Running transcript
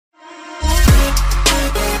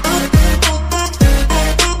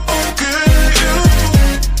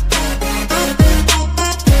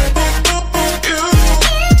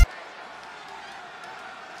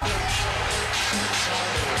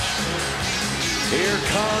Here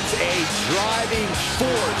comes a driving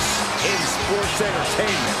force in sports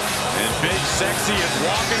entertainment. And Big Sexy is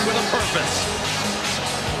walking with a purpose.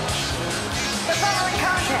 The following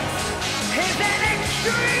contest is an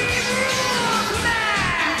Extreme Rules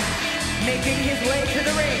match! Making his way to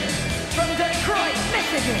the ring from Detroit,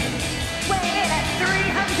 Michigan, weighing in at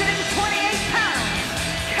 328 pounds,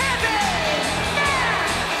 Kevin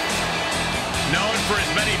Nash! Known for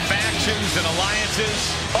his many factions and alliances,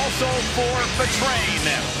 also for betraying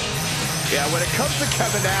them. Yeah, when it comes to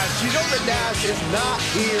Kevin Nash, you know that Nash is not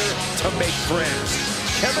here to make friends.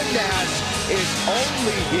 Kevin Nash is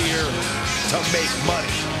only here to make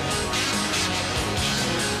money.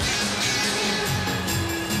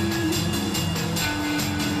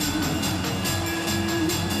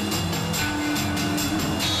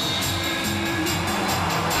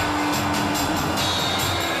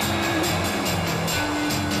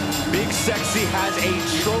 Big Sexy has a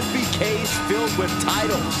trophy case filled with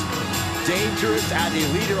titles. Dangerous as a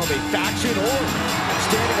leader of a faction or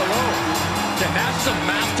standing alone. And that's a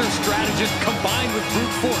master strategist combined with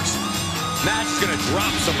brute force. Nash is going to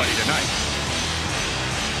drop somebody tonight.